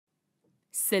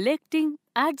Selecting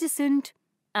adjacent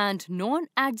and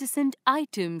non-adjacent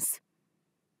items.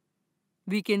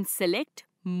 We can select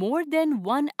more than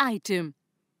one item.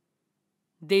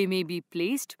 They may be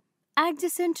placed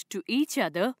adjacent to each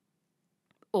other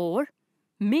or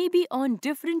may be on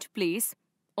different place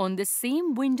on the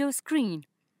same window screen.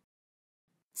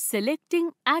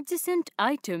 Selecting adjacent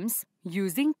items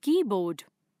using keyboard.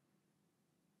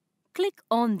 Click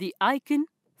on the icon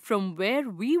from where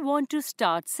we want to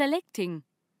start selecting.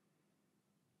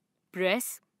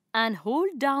 Press and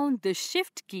hold down the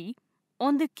Shift key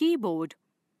on the keyboard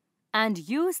and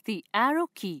use the arrow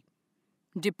key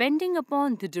depending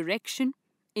upon the direction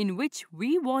in which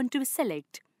we want to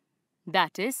select,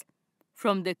 that is,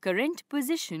 from the current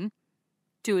position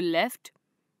to left,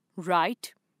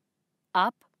 right,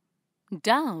 up,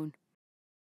 down.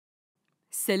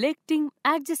 Selecting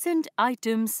adjacent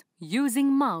items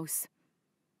using mouse.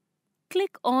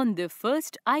 Click on the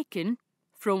first icon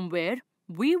from where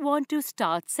we want to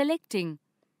start selecting.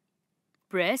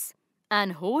 Press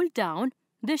and hold down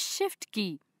the Shift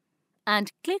key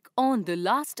and click on the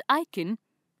last icon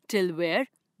till where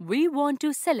we want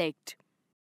to select.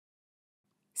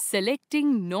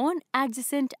 Selecting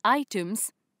non-adjacent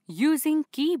items using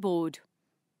keyboard.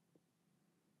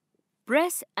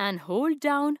 Press and hold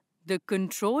down the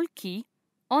Control key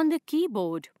on the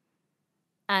keyboard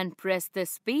and press the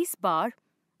space bar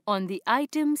on the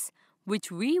items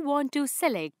which we want to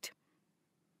select.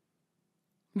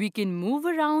 We can move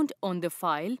around on the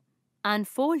file and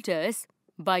folders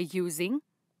by using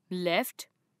left,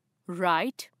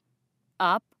 right,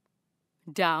 up,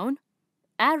 down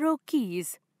arrow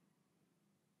keys.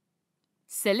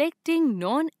 Selecting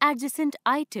non-adjacent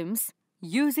items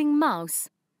using mouse.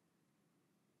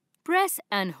 Press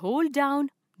and hold down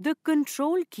the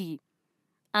Control key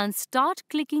and start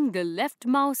clicking the left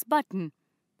mouse button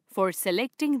for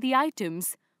selecting the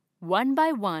items one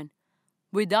by one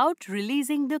without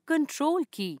releasing the Control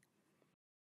key.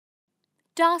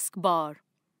 Taskbar.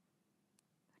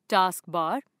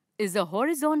 Taskbar is a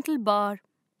horizontal bar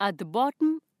at the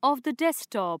bottom of the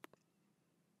desktop.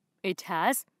 It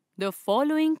has the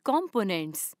following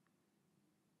components: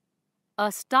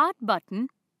 a Start button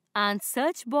and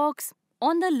search box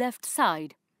on the left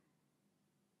side.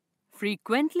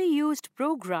 Frequently used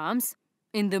programs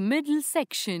in the middle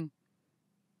section.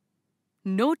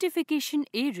 Notification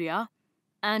area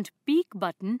and peek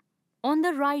button on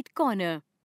the right corner.